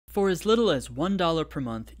For as little as $1 per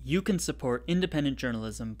month, you can support independent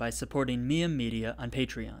journalism by supporting Mieum Media on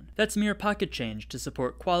Patreon. That's mere pocket change to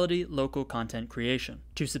support quality local content creation.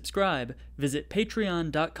 To subscribe, visit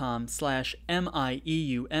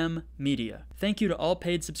patreon.com/MIEUM Media. Thank you to all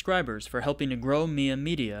paid subscribers for helping to grow Mieum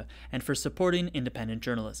Media and for supporting independent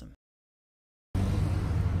journalism.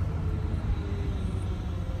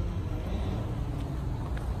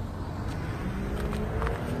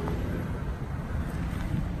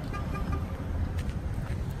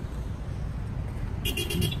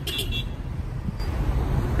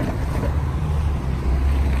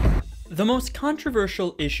 The most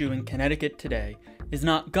controversial issue in Connecticut today is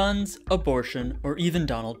not guns, abortion, or even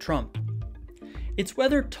Donald Trump. It's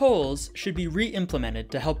whether tolls should be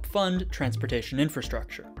re-implemented to help fund transportation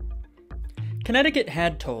infrastructure. Connecticut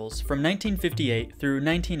had tolls from 1958 through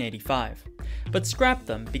 1985, but scrapped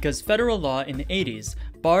them because federal law in the 80s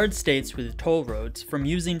barred states with toll roads from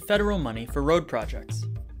using federal money for road projects.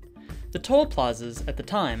 The toll plazas at the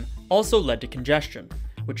time also led to congestion,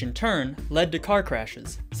 which in turn led to car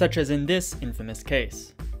crashes, such as in this infamous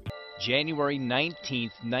case. January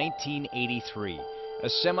 19th, 1983. A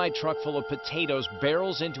semi-truck full of potatoes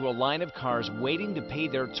barrels into a line of cars waiting to pay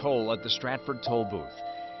their toll at the Stratford toll booth.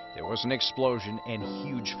 There was an explosion and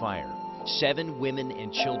huge fire. 7 women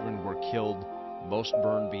and children were killed, most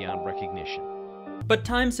burned beyond recognition. But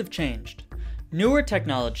times have changed. Newer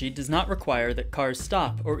technology does not require that cars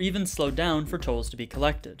stop or even slow down for tolls to be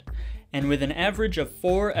collected. And with an average of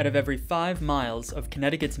 4 out of every 5 miles of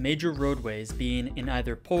Connecticut's major roadways being in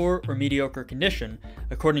either poor or mediocre condition,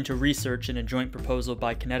 according to research in a joint proposal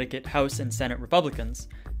by Connecticut House and Senate Republicans,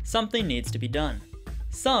 something needs to be done.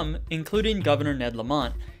 Some, including Governor Ned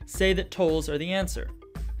Lamont, say that tolls are the answer.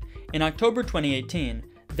 In October 2018,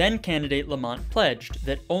 then-candidate Lamont pledged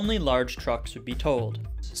that only large trucks would be tolled.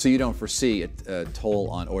 So you don't foresee a toll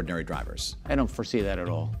on ordinary drivers? I don't foresee that at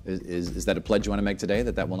all. Is that a pledge you want to make today,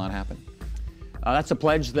 that will not happen? That's a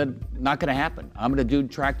pledge that's not going to happen. I'm going to do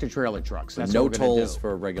tractor-trailer trucks. That's no what we're gonna tolls do.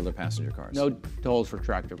 for regular passenger cars? No tolls for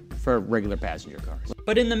regular passenger cars.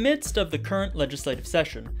 But in the midst of the current legislative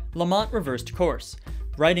session, Lamont reversed course,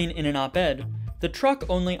 writing in an op-ed, "The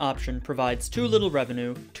truck-only option provides too little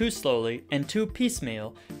revenue, too slowly, and too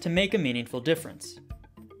piecemeal to make a meaningful difference."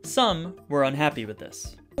 Some were unhappy with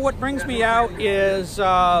this. What brings me out is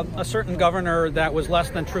a certain governor that was less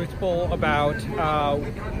than truthful about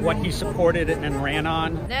what he supported and ran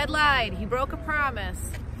on. Ned lied. He broke a promise.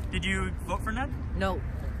 Did you vote for Ned? No.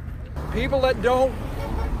 People that don't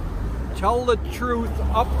tell the truth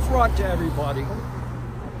up front to everybody,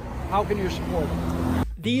 how can you support them?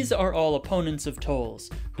 These are all opponents of tolls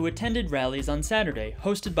who attended rallies on Saturday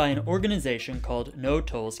hosted by an organization called No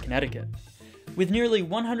Tolls Connecticut. With nearly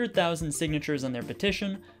 100,000 signatures on their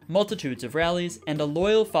petition, multitudes of rallies, and a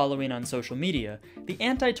loyal following on social media, the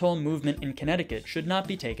anti-toll movement in Connecticut should not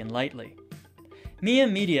be taken lightly.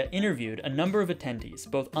 Mieum Media interviewed a number of attendees,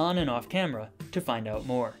 both on and off camera, to find out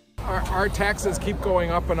more. Our taxes keep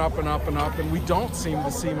going up and up and up and up, and we don't seem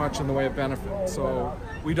to see much in the way of benefit. So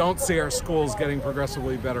we don't see our schools getting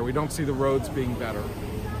progressively better. We don't see the roads being better.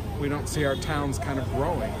 We don't see our towns kind of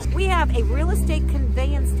growing. We have a real estate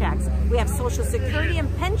conveyance tax. We have Social Security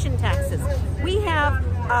and pension taxes. We have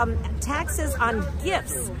taxes on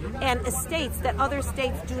gifts and estates that other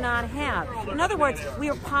states do not have. In other words,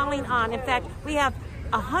 we are piling on. In fact, we have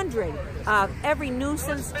 100 every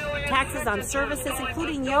nuisance taxes on services,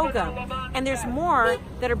 including yoga. And there's more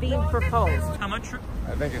that are being proposed. How much?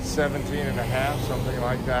 I think it's 17.5, something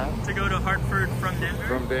like that. To go to Hartford from Denver?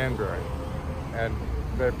 From Danbury. And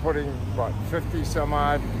they're putting, what, 50 some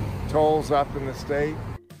odd tolls up in the state?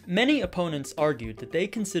 Many opponents argued that they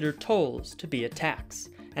consider tolls to be a tax,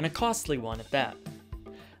 and a costly one at that.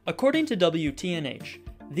 According to WTNH,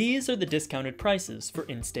 these are the discounted prices for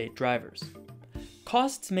in-state drivers.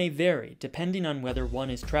 Costs may vary depending on whether one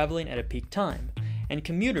is traveling at a peak time, and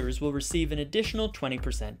commuters will receive an additional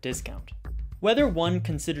 20% discount. Whether one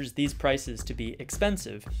considers these prices to be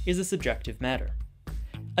expensive is a subjective matter.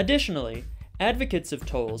 Additionally, advocates of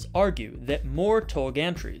tolls argue that more toll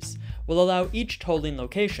gantries will allow each tolling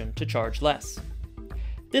location to charge less.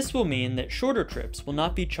 This will mean that shorter trips will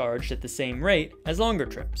not be charged at the same rate as longer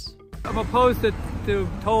trips. I'm opposed to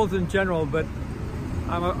tolls in general, but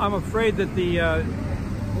I'm afraid that the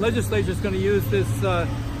legislature is going to use this,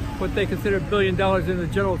 what they consider $1 billion in the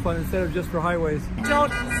general fund instead of just for highways.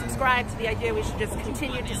 Don't subscribe to the idea we should just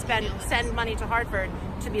continue to send money to Hartford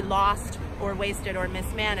to be lost or wasted or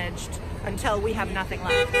mismanaged until we have nothing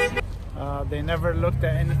left. They never looked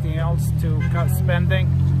at anything else to cut spending.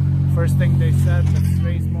 First thing they said, let's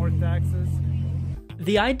raise more taxes.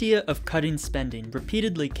 The idea of cutting spending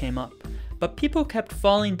repeatedly came up, but people kept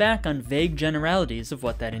falling back on vague generalities of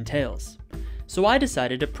what that entails. So I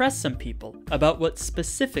decided to press some people about what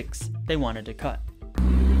specifics they wanted to cut.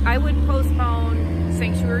 I would postpone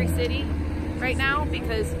Sanctuary City right now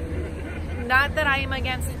because, not that I am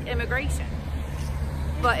against immigration,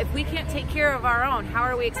 but if we can't take care of our own, how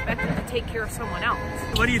are we expected to take care of someone else?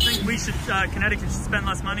 What do you think we should, Connecticut should spend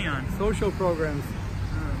less money on? Social programs.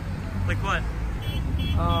 Like what?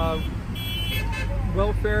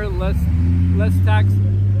 Welfare, less tax,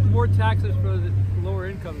 more taxes for the lower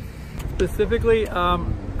incomes. Specifically, I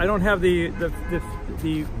don't have the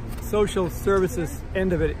social services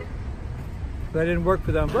end of it, but I didn't work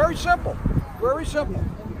for them. Very simple, very simple.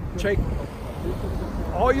 Take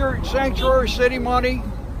all your Sanctuary City money,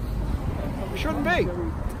 shouldn't be.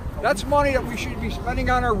 That's money that we should be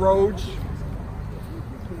spending on our roads.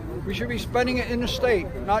 We should be spending it in the state,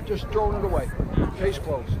 not just throwing it away. Case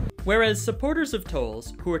closed. Whereas supporters of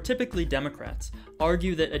tolls, who are typically Democrats,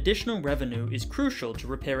 argue that additional revenue is crucial to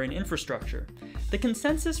repairing infrastructure, the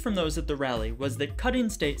consensus from those at the rally was that cutting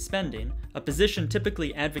state spending, a position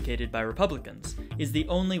typically advocated by Republicans, is the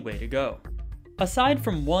only way to go. Aside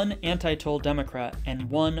from one anti-toll Democrat and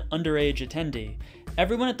one underage attendee,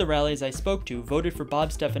 everyone at the rallies I spoke to voted for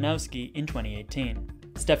Bob Stefanowski in 2018.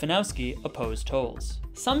 Stefanowski opposed tolls.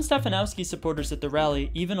 Some Stefanowski supporters at the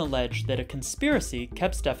rally even alleged that a conspiracy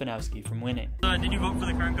kept Stefanowski from winning. Did you vote for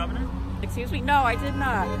the current governor? Excuse me? No, I did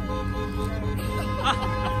not.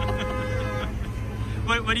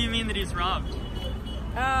 What do you mean that he's robbed?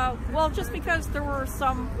 Well, just because there were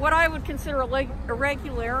some, what I would consider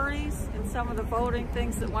irregularities in some of the voting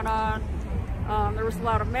things that went on. There was a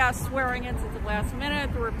lot of mass swearing-ins at the last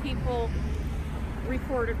minute. There were people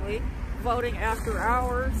reportedly voting after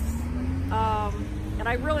hours. And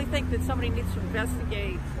I really think that somebody needs to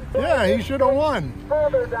investigate. Yeah, he should have won.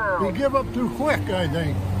 He gave up too quick, I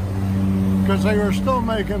think, because they were still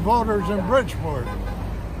making voters in Bridgeport.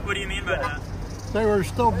 What do you mean by that? They were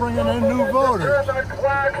still bringing in new voters.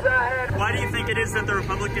 Why do you think it is that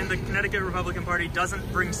the Connecticut Republican Party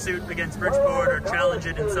doesn't bring suit against Bridgeport or challenge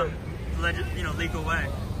it in some legal way?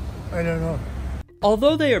 I don't know.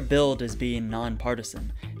 Although they are billed as being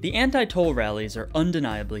nonpartisan, the anti-toll rallies are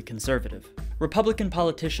undeniably conservative. Republican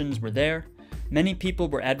politicians were there, many people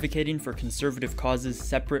were advocating for conservative causes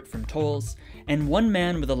separate from tolls, and one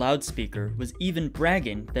man with a loudspeaker was even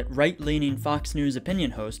bragging that right-leaning Fox News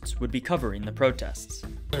opinion hosts would be covering the protests.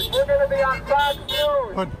 We're gonna be on Fox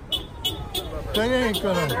News! But they ain't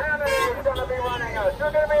gonna...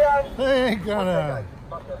 They ain't gonna...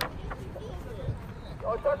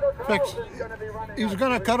 fix... He's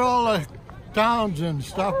gonna cut all the towns and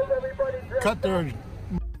stuff, cut their...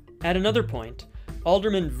 At another point,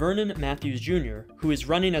 Alderman Vernon Matthews Jr., who is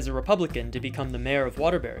running as a Republican to become the mayor of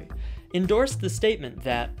Waterbury, endorsed the statement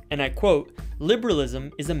that, and I quote,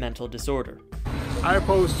 "liberalism is a mental disorder." I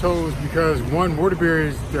oppose tolls because, one,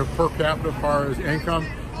 Waterbury's their per capita as far as income.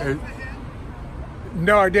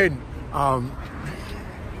 No, I didn't. No,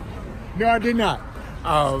 I did not.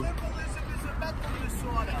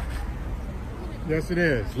 Yes, it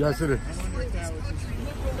is. Yes, it is.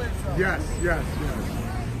 Yes, yes, yes.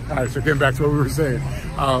 All right, so getting back to what we were saying.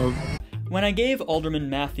 When I gave Alderman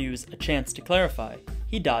Matthews a chance to clarify,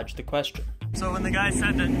 he dodged the question. So when the guy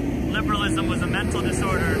said that liberalism was a mental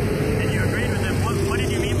disorder, and you agreed with him, what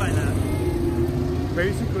did you mean by that?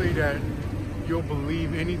 Basically that you'll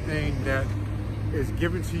believe anything that is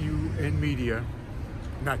given to you in media,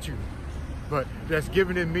 not you, but that's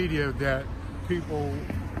given in media that people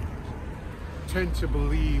tend to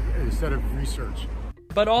believe instead of research.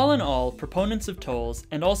 But all in all, proponents of tolls,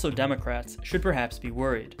 and also Democrats, should perhaps be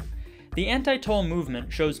worried. The anti-toll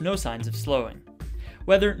movement shows no signs of slowing.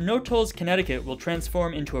 Whether No Tolls Connecticut will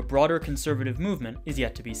transform into a broader conservative movement is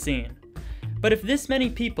yet to be seen. But if this many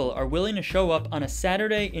people are willing to show up on a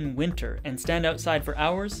Saturday in winter and stand outside for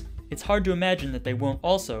hours, it's hard to imagine that they won't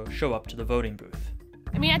also show up to the voting booth.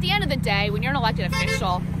 I mean, at the end of the day, when you're an elected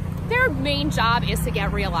official, their main job is to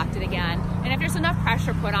get reelected again. And if there's enough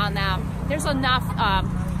pressure put on them, there's enough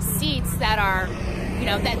seats that are,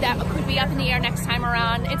 that could be up in the air next time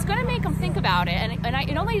around, it's going to make them think about it. And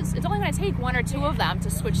it's only going to take one or two of them to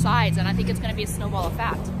switch sides, and I think it's going to be a snowball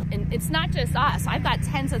effect. And it's not just us. I've got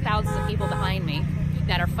tens of thousands of people behind me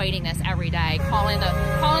that are fighting this every day, calling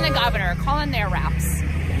the governor, calling their reps,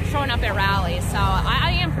 showing up at rallies. So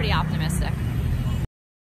I am pretty optimistic.